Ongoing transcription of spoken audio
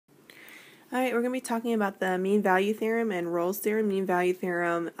All right, we're going to be talking about the mean value theorem and Rolle's theorem. Mean value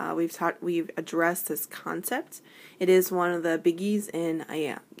theorem, we've addressed this concept. It is one of the biggies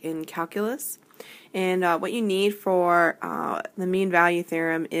in calculus. And what you need for the mean value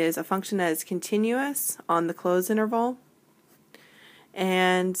theorem is a function that is continuous on the closed interval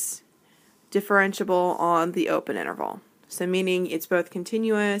and differentiable on the open interval. So meaning it's both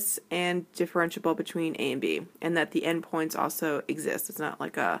continuous and differentiable between A and B, and that the endpoints also exist. It's not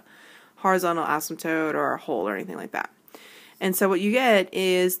like a horizontal asymptote or a hole or anything like that. And so what you get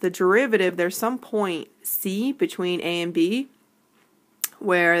is the derivative. There's some point C between A and B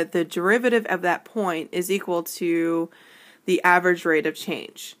where the derivative of that point is equal to the average rate of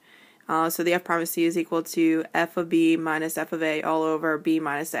change. So the f prime of C is equal to f of B minus f of A all over B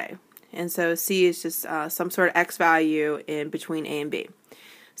minus A. And so C is just some sort of x value in between A and B.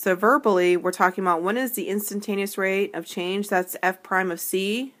 So verbally, we're talking about when is the instantaneous rate of change. That's f prime of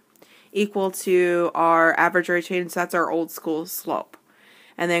C equal to our average rate of change. That's our old school slope.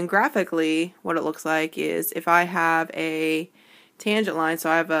 And then graphically, what it looks like is if I have a tangent line, so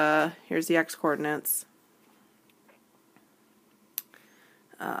I have here's the x coordinates.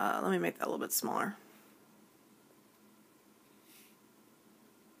 Let me make that a little bit smaller.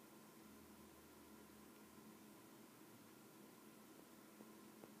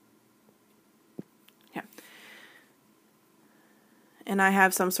 Yeah. And I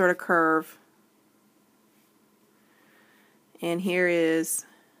have some sort of curve. And here is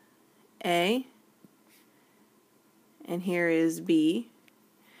A. And here is B.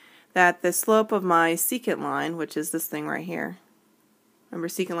 That the slope of my secant line, which is this thing right here, remember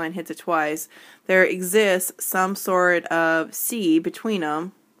secant line hits it twice, there exists some sort of C between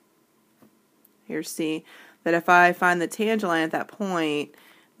them, here's C, that if I find the tangent line at that point,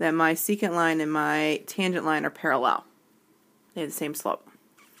 that my secant line and my tangent line are parallel. They have the same slope.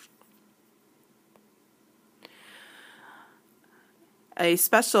 A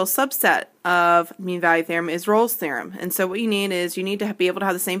special subset of mean value theorem is Rolle's theorem. And so what you need is you need to be able to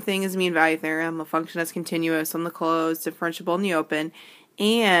have the same thing as mean value theorem, a function that's continuous on the closed, differentiable in the open,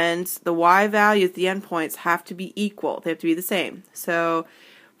 and the y values, the endpoints, have to be equal. They have to be the same. So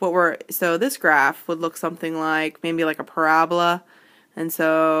this graph would look something like maybe like a parabola, and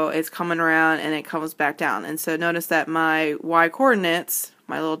so it's coming around and it comes back down. And so notice that my y coordinates,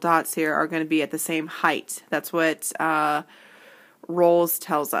 my little dots here, are going to be at the same height. That's what Rolle's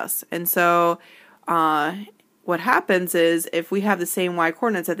tells us. And so what happens is if we have the same y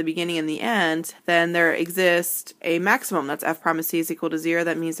coordinates at the beginning and the end, then there exists a maximum. That's f prime of C is equal to 0.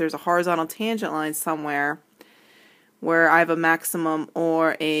 That means there's a horizontal tangent line somewhere where I have a maximum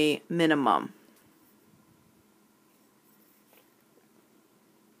or a minimum.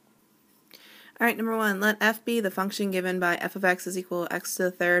 Alright, number 1, let f be the function given by f of x is equal to x to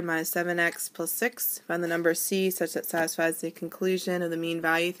the third minus 7x plus 6. Find the number c such that satisfies the conclusion of the mean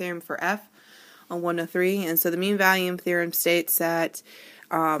value theorem for f on 1 to 3. And so the mean value theorem states that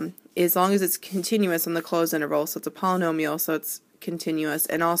as long as it's continuous on the closed interval, so it's a polynomial, so it's continuous,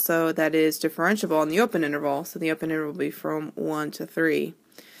 and also that is differentiable on the open interval, so the open interval will be from 1 to 3.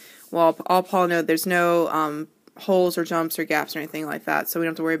 Well, all polynomial, there's no holes or jumps or gaps or anything like that, so we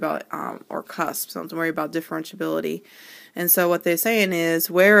don't have to worry about or cusps, don't have to worry about differentiability. And so what they're saying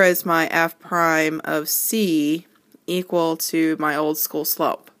is, where is my f prime of C equal to my old school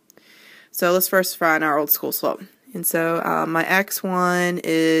slope? So let's first find our old school slope. And so my x1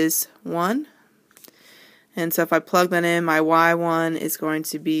 is 1, and so if I plug that in, my y1 is going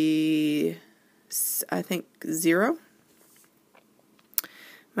to be, I think, 0.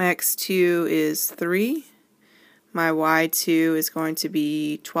 My x2 is 3. My y2 is going to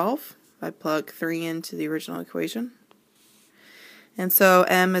be 12. I plug 3 into the original equation. And so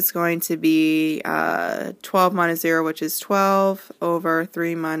m is going to be 12 minus 0, which is 12, over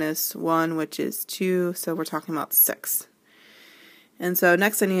 3 minus 1, which is 2, so we're talking about 6. And so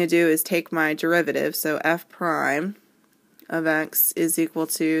next I need to do is take my derivative, so f prime of x is equal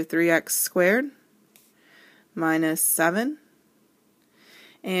to 3x squared minus 7.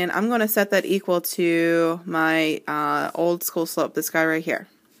 And I'm going to set that equal to my old school slope, this guy right here.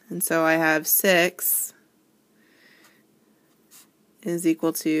 And so I have 6 is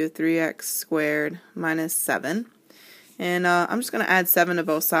equal to 3x squared minus 7. And I'm just going to add 7 to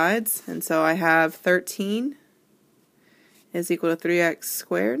both sides. And so I have 13 is equal to 3x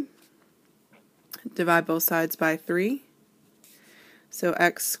squared. Divide both sides by 3. So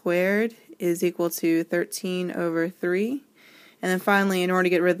x squared is equal to 13 over 3. And then finally, in order to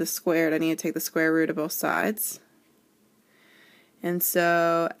get rid of the squared, I need to take the square root of both sides. And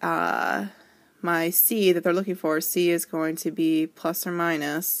so my c that they're looking for, c is going to be plus or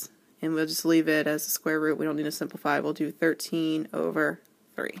minus and we'll just leave it as a square root. We don't need to simplify. We'll do 13 over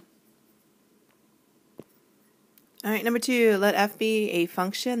 3. All right, number 2, let f be a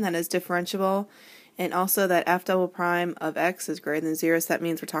function that is differentiable, and also that f double prime of x is greater than 0, so that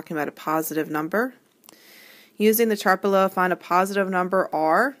means we're talking about a positive number. Using the chart below, find a positive number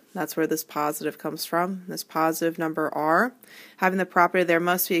r. That's where this positive comes from, this positive number r. Having the property there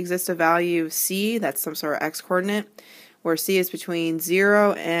must exist a value of c, that's some sort of x-coordinate, where c is between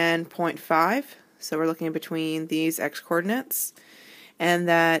 0 and 0.5. So we're looking between these x-coordinates. And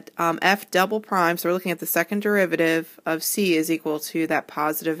that f double prime, so we're looking at the second derivative of c is equal to that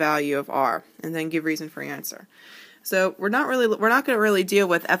positive value of r. And then give reason for your answer. So we're not going to really deal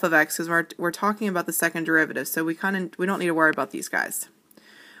with f of x because we're talking about the second derivative. So we don't need to worry about these guys.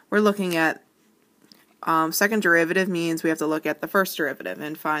 We're looking at second derivative means we have to look at the first derivative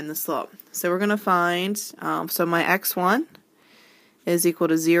and find the slope. So we're going to find so my x1 is equal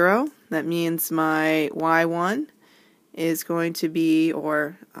to 0. That means my y1 is going to be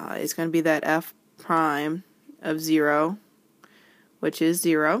that f prime of 0, which is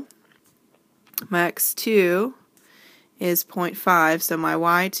 0. My x2 is 0.5, so my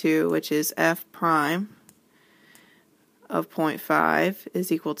y2, which is f prime of 0.5,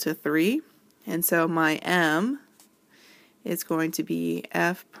 is equal to 3. And so my m is going to be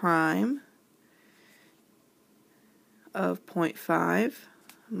f prime of 0.5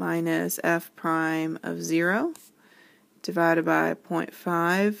 minus f prime of 0 divided by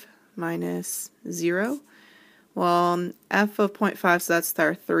 0.5 minus 0. Well, f of 0.5, so that's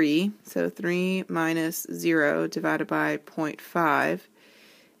our 3. So 3 minus 0 divided by 0.5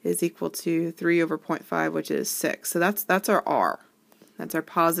 is equal to 3 over 0.5, which is 6. So that's our r. That's our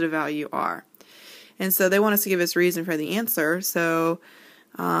positive value r. And so they want us to give us reason for the answer. So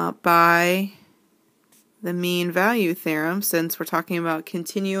by the mean value theorem, since we're talking about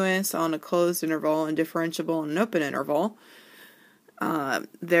continuous on a closed interval and differentiable on an open interval,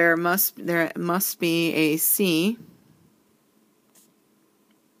 there must be a c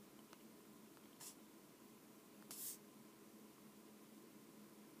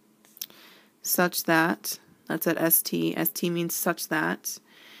such that, that's at st means such that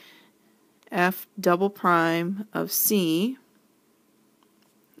f double prime of c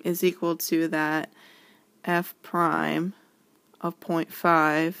is equal to that f prime of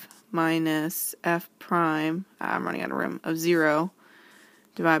 0.5 minus f prime, I'm running out of room, of 0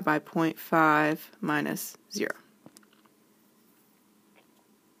 divided by 0.5 minus 0.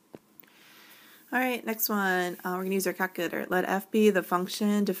 Alright, next one, we're going to use our calculator. Let f be the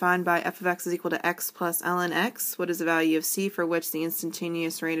function defined by f of x is equal to x plus ln x. What is the value of c for which the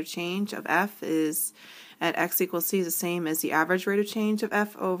instantaneous rate of change of f is at x equals c is the same as the average rate of change of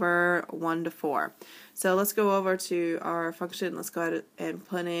f over 1 to 4. So let's go over to our function. Let's go ahead and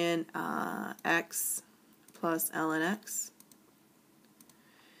put in x plus ln x.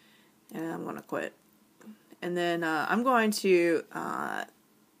 And I'm going to quit. And then I'm going to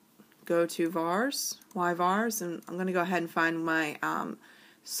go to vars, y vars, and I'm going to go ahead and find my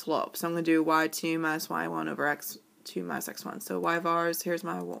slope. So I'm going to do y2 minus y1 over x2 minus x1. So y vars, here's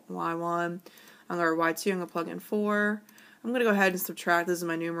my y1. I'm going to y2, I'm going to plug in 4. I'm going to go ahead and subtract, this is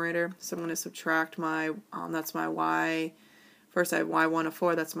my numerator, so I'm going to subtract my, that's my y, first I have y1 of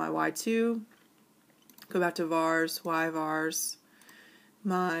 4, that's my y2. Go back to vars, y vars,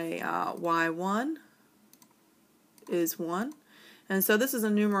 my y1 is 1. And so this is a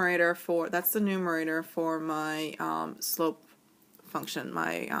numerator for, that's the numerator for my slope function,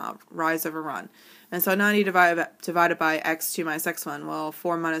 my rise over run. And so now I need to divide it by x2 minus x1. Well,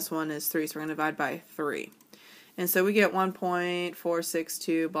 4 minus 1 is 3, so we're going to divide by 3. And so we get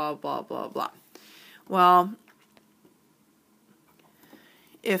 1.462, blah, blah, blah, blah. Well,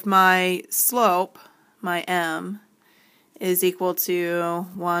 if my slope, my m, is equal to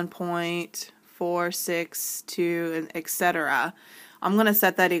 1.462, etc., I'm going to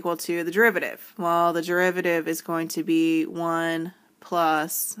set that equal to the derivative. Well, the derivative is going to be 1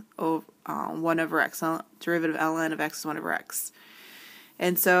 plus 1 over x. Derivative ln of x is 1 over x.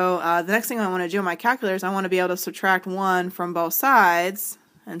 And so the next thing I want to do in my calculator is I want to be able to subtract 1 from both sides.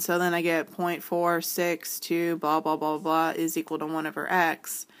 And so then I get 0.462 blah, blah, blah, blah is equal to 1 over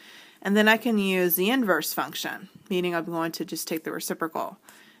x. And then I can use the inverse function, meaning I'm going to just take the reciprocal.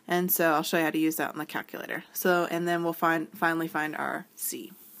 And so I'll show you how to use that in the calculator. So, and then we'll finally find our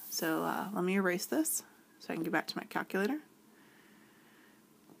c. So let me erase this so I can get back to my calculator.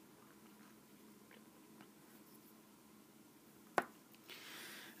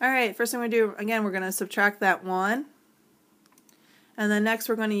 Alright, first thing we do, again, we're going to subtract that 1. And then next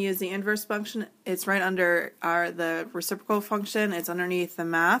we're going to use the inverse function. It's right under the reciprocal function. It's underneath the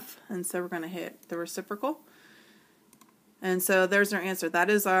math. And so we're going to hit the reciprocal. And so there's our answer. That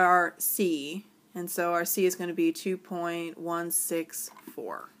is our C. And so our C is going to be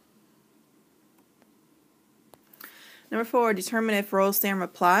 2.164. Number 4, determine if Rolle's theorem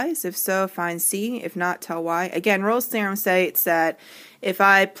applies. If so, find C. If not, tell why. Again, Rolle's theorem states that if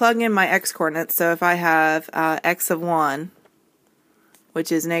I plug in my x coordinates, so if I have x of 1,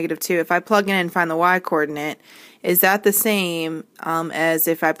 which is -2, if I plug in and find the y coordinate, is that the same as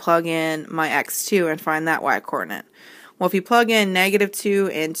if I plug in my x2 and find that y coordinate? Well, if you plug in -2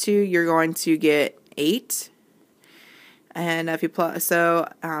 and 2, you're going to get 8. And if you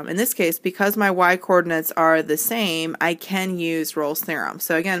in this case, because my y coordinates are the same, I can use Rolle's theorem.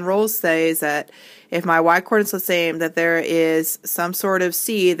 So again, Rolle says that if my y coordinates are the same, that there is some sort of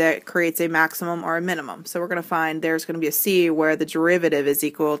c that creates a maximum or a minimum. So we're going to find there's going to be a c where the derivative is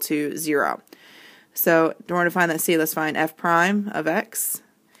equal to 0. So in order to find that c, let's find f prime of x.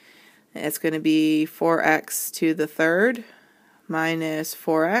 It's going to be 4x to the third minus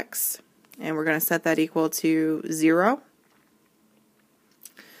 4x. And we're going to set that equal to 0.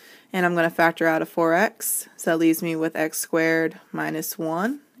 And I'm going to factor out a 4x, so that leaves me with x squared minus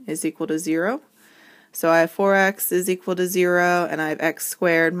 1 is equal to 0. So I have 4x is equal to 0, and I have x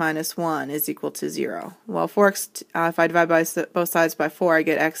squared minus 1 is equal to 0. Well, 4x, if I divide by both sides by 4, I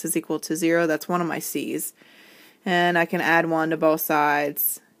get x is equal to 0. That's one of my c's. And I can add 1 to both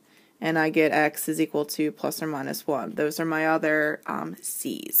sides, and I get x is equal to plus or minus 1. Those are my other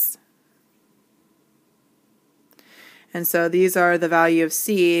c's. And so these are the value of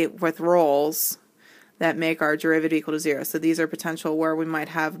c with Rolle's that make our derivative equal to 0. So these are potential where we might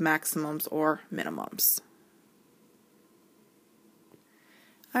have maximums or minimums.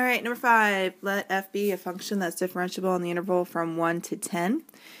 All right, number 5, let f be a function that's differentiable in the interval from 1 to 10.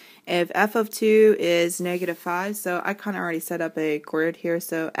 If f of 2 is -5, so I kind of already set up a grid here.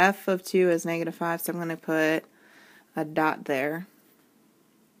 So f of 2 is -5, so I'm going to put a dot there.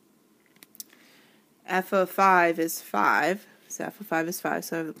 F of 5 is 5, so f of 5 is 5,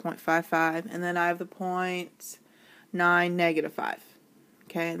 so I have the 0.55, and then I have the 0.9 -5.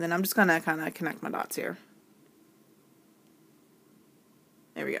 Okay, and then I'm just going to kind of connect my dots here.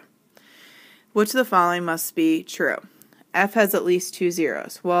 There we go. Which of the following must be true? F has at least 2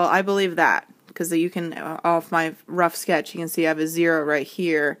 zeros. Well, I believe that, because you can, off my rough sketch, you can see I have a 0 right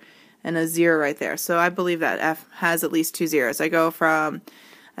here and a 0 right there. So I believe that F has at least 2 zeros. I go from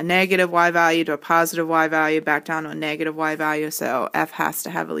a negative y value to a positive y value, back down to a negative y value, so f has to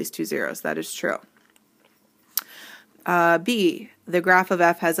have at least 2 zeros. That is true. B, the graph of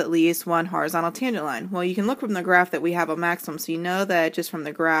f has at least one horizontal tangent line. Well, you can look from the graph that we have a maximum, so you know that just from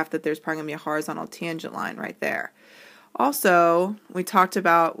the graph that there's probably going to be a horizontal tangent line right there. Also, we talked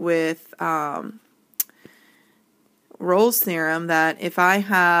about with Rolle's theorem that if I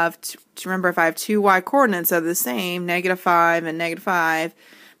have, remember if I have two y coordinates that are the same, -5 and -5,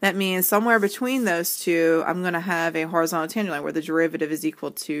 that means somewhere between those two, I'm going to have a horizontal tangent line where the derivative is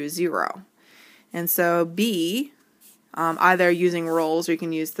equal to 0. And so B, either using Rolle's or you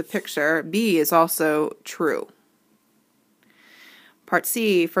can use the picture, B is also true. Part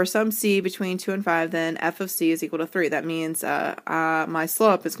C, for some C between 2 and 5, then f of C is equal to 3. That means my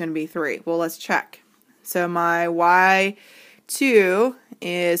slope is going to be 3. Well, let's check. So my y2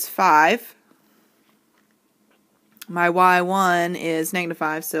 is 5. My y1 is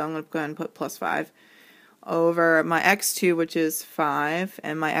 -5, so I'm going to go ahead and put plus 5, over my x2, which is 5,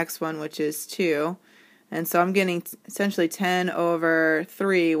 and my x1, which is 2. And so I'm getting essentially 10 over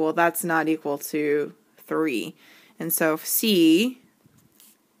 3. Well, that's not equal to 3. And so C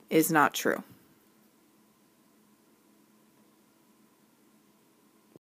is not true.